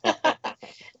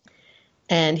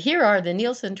 And here are the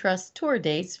Nielsen Trust tour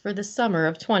dates for the summer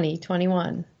of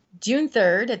 2021. June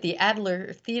 3rd at the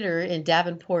Adler Theater in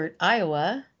Davenport,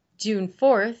 Iowa. June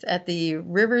 4th at the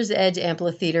River's Edge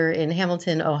Amphitheater in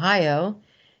Hamilton, Ohio.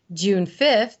 June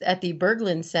 5th at the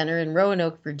Berglund Center in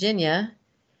Roanoke, Virginia.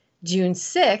 June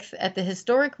 6th at the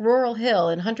historic Rural Hill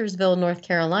in Huntersville, North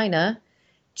Carolina.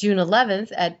 June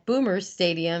 11th at Boomers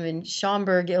Stadium in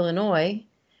Schaumburg, Illinois.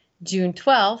 June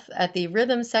 12th at the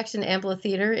Rhythm Section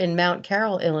Amphitheater in Mount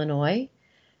Carroll, Illinois.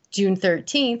 June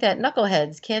 13th at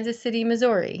Knuckleheads, Kansas City,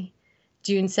 Missouri.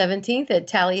 June 17th at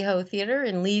Tally Ho Theater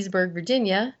in Leesburg,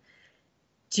 Virginia.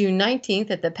 June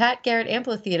 19th at the Pat Garrett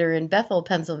Amphitheater in Bethel,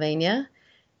 Pennsylvania.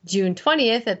 June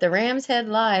 20th at the Rams Head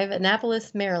Live,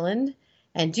 Annapolis, Maryland.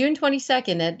 And June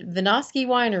 22nd at Vinosky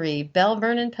Winery, Belle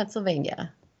Vernon,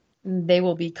 Pennsylvania. They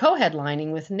will be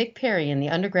co-headlining with Nick Perry and the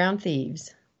Underground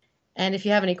Thieves. And if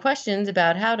you have any questions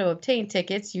about how to obtain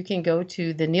tickets, you can go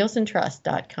to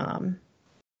thenielsentrust.com.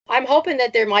 I'm hoping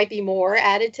that there might be more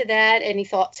added to that. Any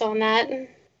thoughts on that?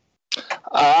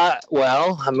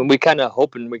 Well, I mean, we kind of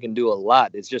hoping we can do a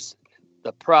lot. It's just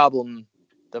the problem.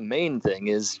 The main thing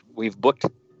is we've booked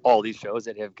all these shows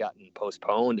that have gotten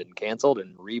postponed and canceled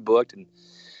and rebooked, and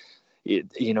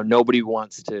nobody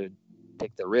wants to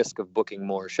take the risk of booking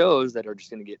more shows that are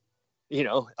just going to get,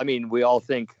 I mean, we all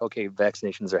think, okay,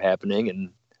 vaccinations are happening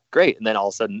and great, and then all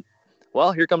of a sudden,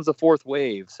 well, here comes the fourth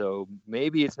wave, so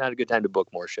maybe it's not a good time to book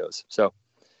more shows. So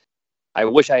I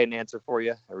wish I had an answer for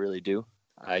you. I really do.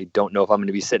 I don't know if I'm going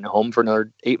to be sitting at home for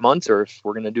another 8 months or if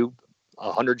we're going to do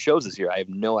 100 shows this year. I have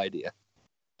no idea.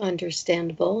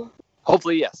 Understandable.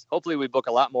 Hopefully, yes. Hopefully we book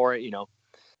a lot more.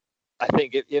 I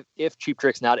think if Cheap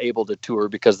Trick's not able to tour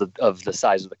because of the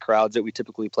size of the crowds that we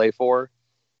typically play for,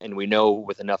 and we know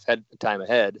with enough time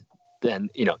ahead, then,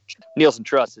 Nielsen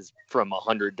Trust is from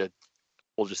 100 to,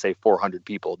 we'll just say 400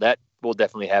 people. That will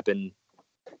definitely happen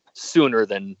sooner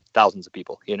than thousands of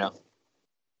people,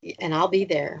 And I'll be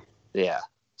there. Yeah.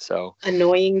 So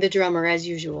annoying the drummer as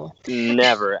usual.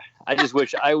 Never.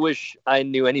 I wish I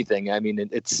knew anything. I mean,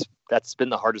 that's been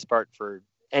the hardest part for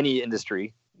any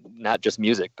industry, not just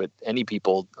music, but any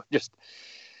people. Just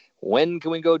when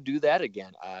can we go do that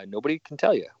again? Nobody can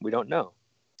tell you. We don't know.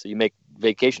 So you make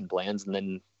vacation plans, and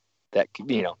then that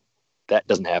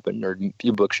doesn't happen, or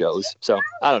you book shows. So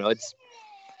I don't know. It's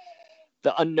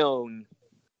the unknown,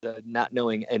 the not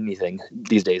knowing anything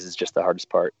these days is just the hardest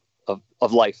part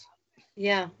of life.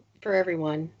 Yeah, for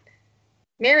everyone.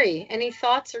 Mary, any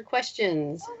thoughts or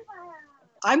questions?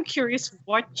 I'm curious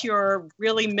what you're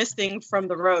really missing from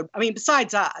the road. I mean,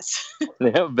 besides us.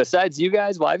 Besides you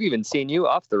guys, well, I've even seen you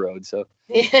off the road. So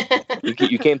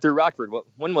you came through Rockford.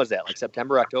 When was that? Like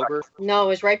September, October? No, it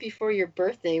was right before your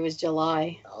birthday. It was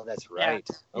July. Oh, that's right.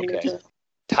 Yeah. Okay.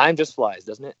 Time just flies,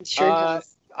 doesn't it? It sure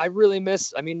does. I really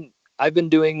I've been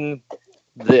doing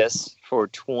this for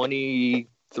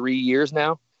 23 years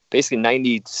now. Basically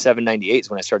 97, 98 is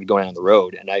when I started going on the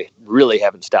road, and I really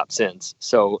haven't stopped since.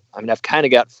 So, I mean, I've kind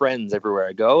of got friends everywhere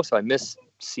I go. So I miss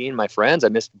seeing my friends. I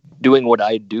miss doing what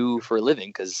I do for a living,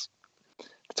 because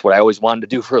that's what I always wanted to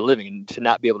do for a living. And to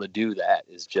not be able to do that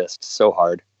is just so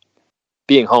hard.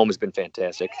 Being home has been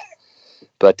fantastic,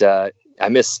 but I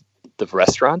miss the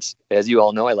restaurants. As you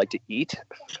all know, I like to eat.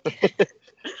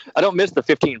 I don't miss the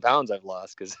 15 pounds I've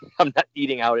lost because I'm not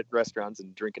eating out at restaurants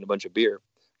and drinking a bunch of beer.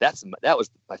 That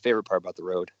was my favorite part about the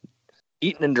road,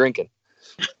 eating and drinking.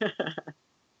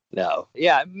 No,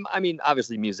 yeah, I mean,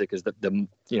 obviously music is the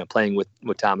playing with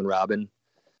Tom and Robin.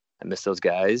 I miss those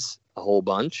guys a whole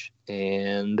bunch,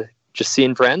 and just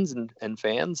seeing friends and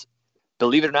fans.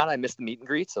 Believe it or not, I miss the meet and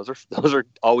greets. Those are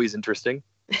always interesting.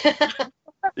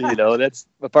 That's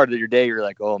a part of your day. You're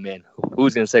like, oh man,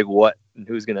 who's gonna say what, and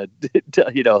who's gonna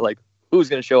like who's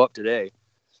gonna show up today.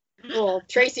 Well,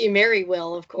 Tracy and Mary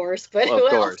will, of course, but well, who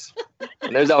of else? course.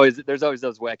 And there's always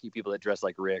those wacky people that dress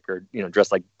like Rick, or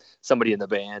dress like somebody in the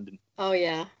band. Oh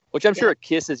yeah. Which I'm sure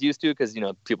Kiss is used to, because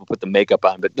people put the makeup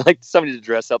on, but like somebody to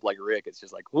dress up like Rick, it's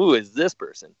just like, who is this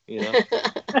person?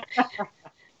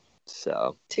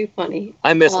 So too funny.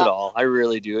 I miss it all. I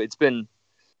really do. It's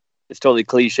totally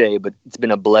cliche, but it's been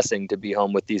a blessing to be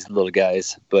home with these little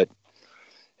guys. But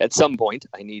at some point,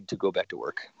 I need to go back to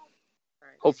work.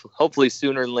 Hopefully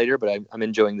sooner than later, but I'm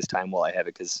enjoying this time while I have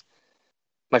it, because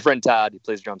my friend Todd, he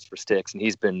plays drums for Styx, and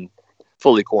he's been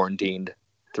fully quarantined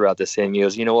throughout this thing. He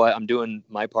goes, you know what, I'm doing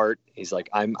my part. He's like,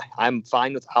 I'm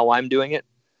fine with how I'm doing it.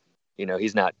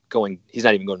 He's not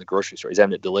even going to the grocery store. He's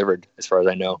having it delivered, as far as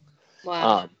I know.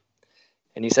 Wow.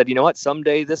 And he said, you know what?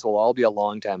 Someday this will all be a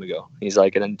long time ago. He's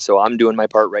like, and so I'm doing my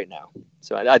part right now.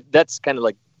 So that's kind of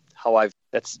like how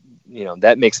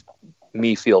that makes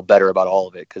me feel better about all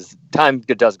of it, because time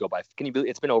does go by. Can you believe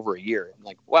it's been over a year? I'm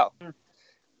like, wow.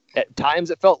 At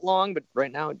times it felt long, but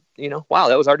right now, wow,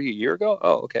 that was already a year ago.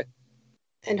 Oh, okay.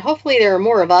 And hopefully there are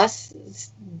more of us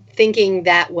thinking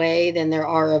that way than there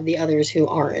are of the others who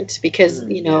aren't, because,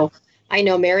 I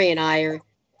know Mary and I are,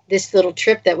 this little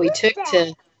trip that we took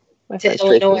to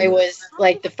Illinois was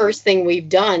like the first thing we've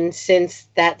done since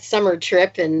that summer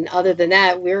trip. And other than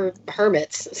that, we're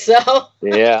hermits. So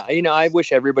yeah, I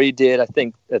wish everybody did. I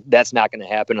think that's not going to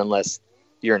happen unless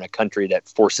you're in a country that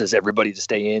forces everybody to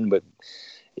stay in, but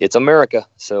it's America.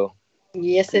 So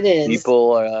yes, it is.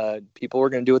 People are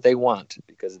going to do what they want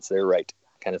because it's their right,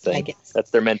 kind of thing. I guess.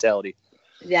 That's their mentality.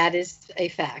 That is a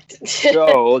fact.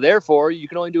 So therefore, you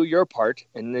can only do your part.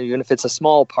 And even if it's a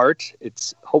small part,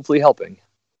 it's hopefully helping.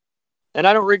 And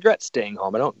I don't regret staying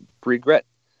home. I don't regret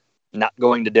not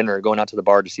going to dinner or going out to the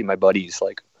bar to see my buddies.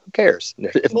 Like, who cares?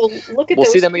 Well, we'll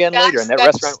see them again later. And that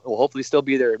restaurant will hopefully still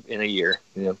be there in a year.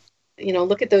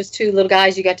 Look at those two little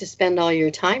guys you got to spend all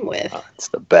your time with. Oh, it's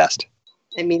the best.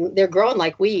 I mean, they're growing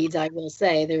like weeds, I will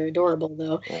say. They're adorable,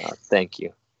 though. Thank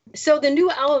you. So the new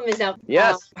album is out.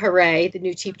 Yes. Hooray, the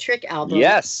new Cheap Trick album.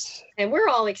 Yes. And we're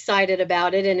all excited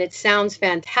about it, and it sounds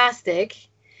fantastic.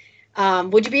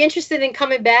 Would you be interested in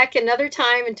coming back another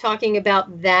time and talking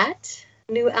about that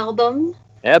new album?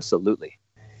 Absolutely.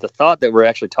 The thought that we're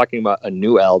actually talking about a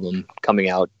new album coming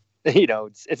out,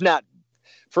 it's not,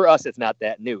 for us, it's not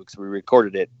that new because we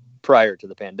recorded it prior to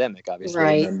the pandemic, obviously.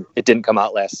 Right. And it didn't come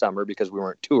out last summer because we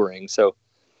weren't touring. So,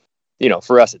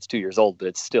 for us, it's 2 years old, but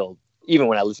it's still, even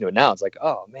when I listen to it now, it's like,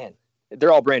 oh man,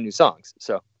 they're all brand new songs.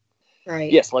 So, right.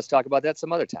 Yes, let's talk about that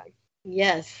some other time.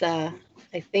 Yes.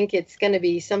 I think it's going to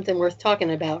be something worth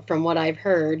talking about from what I've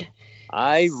heard.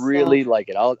 I really like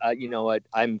it. You know what?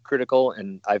 I'm critical,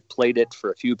 and I've played it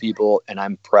for a few people, and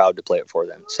I'm proud to play it for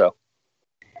them. So,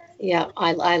 yeah,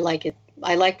 I like it.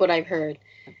 I like what I've heard.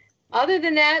 Other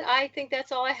than that, I think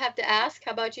that's all I have to ask.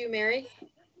 How about you, Mary?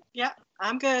 Yeah,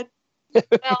 I'm good.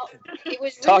 Well, it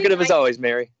was really talkative nice. As always,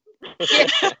 Mary.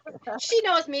 She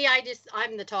knows me.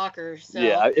 I'm the talker. So.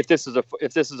 Yeah, if this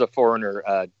is a foreigner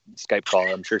Skype call,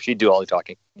 I'm sure she'd do all the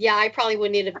talking. Yeah, I probably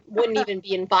wouldn't even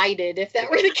be invited if that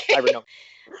were the case. I would know.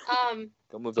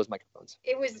 Go move those microphones.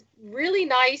 It was really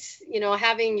nice,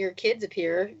 having your kids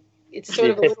appear. It's sort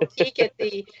of a little peek at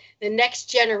the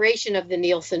next generation of the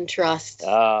Nielsen Trust.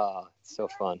 Ah, so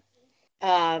fun.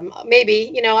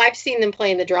 Maybe, I've seen them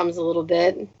playing the drums a little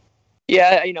bit.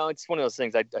 Yeah, it's one of those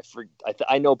things.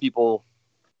 I know people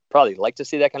probably like to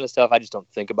see that kind of stuff. I just don't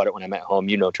think about it when I'm at home.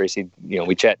 Tracy,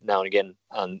 we chat now and again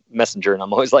on Messenger, and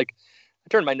I'm always like, I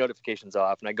turn my notifications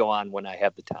off and I go on when I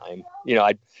have the time.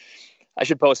 I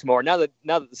should post more now that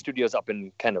the studio's up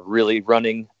and kind of really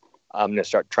running. I'm going to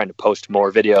start trying to post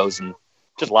more videos and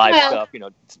just live stuff,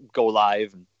 go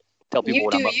live and tell people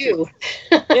what I'm up to.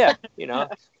 Yeah,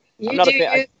 I'm not a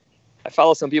fan. I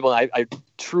follow some people and I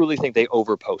truly think they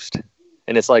overpost.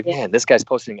 And it's like, man, this guy's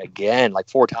posting again, like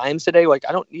 4 times today. Like,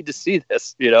 I don't need to see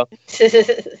this, And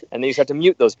then you just have to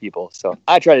mute those people. So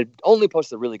I try to only post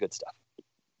the really good stuff.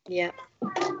 Yeah.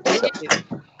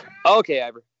 Okay,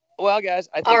 Ivor. Well, guys,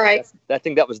 I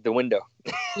think that was the window.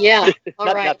 Yeah.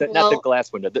 Not the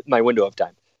glass window, my window of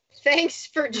time. Thanks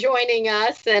for joining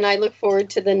us. And I look forward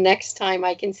to the next time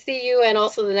I can see you, and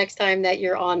also the next time that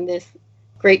you're on this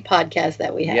great podcast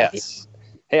that we have. Yes.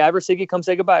 Hey, Ivor, Siggy, come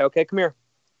say goodbye. Okay, come here.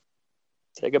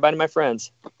 Say goodbye to my friends.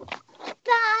 Bye.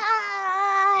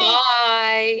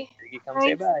 Bye. Siggy, come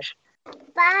say bye.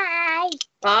 Bye.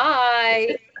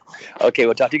 Bye. Okay,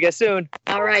 we'll talk to you guys soon.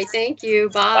 All right. Thank you.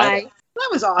 Bye. That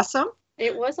was awesome.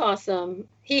 It was awesome.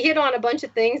 He hit on a bunch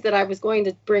of things that I was going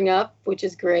to bring up, which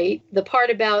is great. The part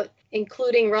about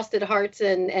including Rusted Hearts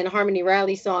and Harmony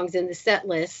Riley songs in the set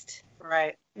list.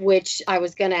 Right. Which I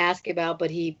was going to ask about, but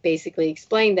he basically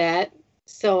explained that.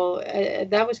 So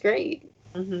that was great.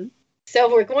 Mm-hmm. So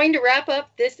we're going to wrap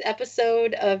up this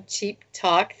episode of Cheap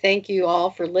Talk. Thank you all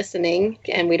for listening.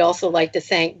 And we'd also like to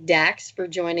thank Daxx for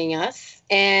joining us.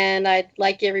 And I'd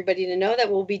like everybody to know that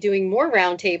we'll be doing more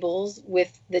roundtables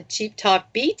with the Cheap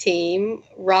Talk B team,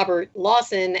 Robert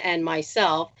Lawson and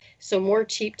myself. So more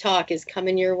Cheap Talk is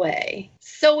coming your way.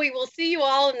 So we will see you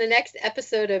all in the next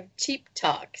episode of Cheap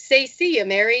Talk. Say see ya,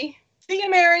 Mary. See ya,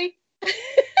 Mary.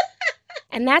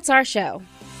 And that's our show.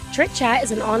 Trick Chat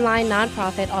is an online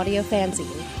nonprofit audio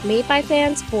fanzine made by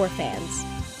fans for fans.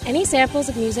 Any samples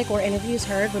of music or interviews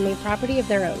heard remain property of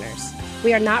their owners.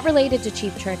 We are not related to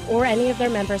Cheap Trick or any of their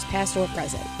members, past or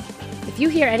present. If you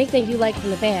hear anything you like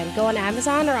from the band, go on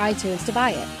Amazon or iTunes to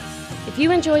buy it. If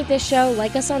you enjoyed this show,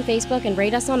 like us on Facebook and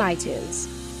rate us on iTunes.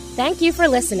 Thank you for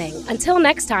listening. Until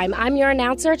next time, I'm your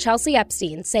announcer, Chelsea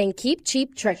Epstein, saying keep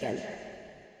cheap trickin'.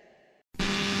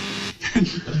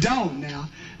 Don't now.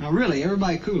 Now really,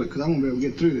 everybody cool it, because I won't be able to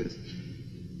get through this.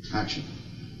 Action.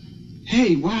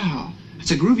 Hey, wow.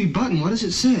 It's a groovy button. What does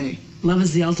it say? Love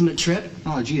is the ultimate trip.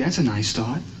 Oh, gee, that's a nice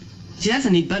start. Gee, that's a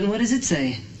neat button. What does it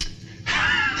say?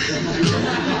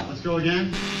 Let's go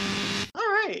again. All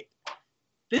right.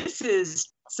 This is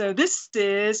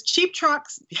Cheap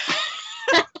Trucks.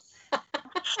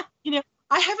 You know,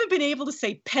 I haven't been able to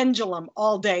say pendulum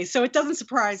all day, so it doesn't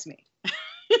surprise me.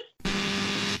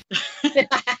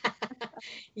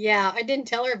 Yeah, I didn't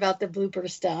tell her about the blooper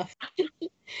stuff.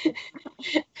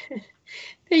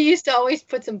 They used to always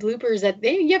put some bloopers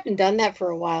you haven't done that for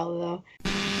a while though.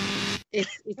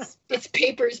 It's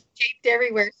papers taped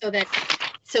everywhere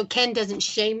so Ken doesn't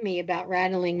shame me about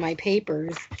rattling my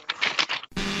papers.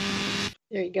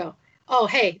 There you go. Oh,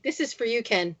 hey, this is for you,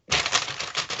 Ken.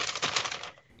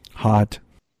 Hot.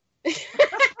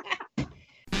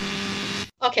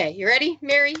 Okay, you ready,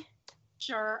 Mary?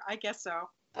 Sure, I guess so.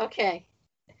 Okay.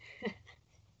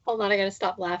 Hold on, I gotta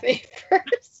stop laughing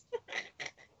first.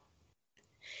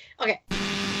 Okay.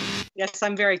 Yes,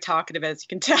 I'm very talkative, as you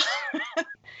can tell.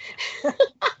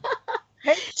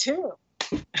 Hey, too.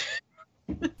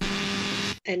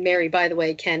 And Mary, by the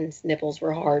way, Ken's nipples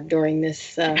were hard during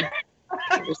this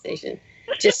conversation,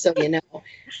 just so you know.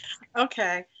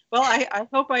 Okay. Well, I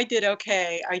hope I did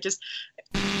okay.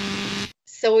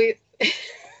 So we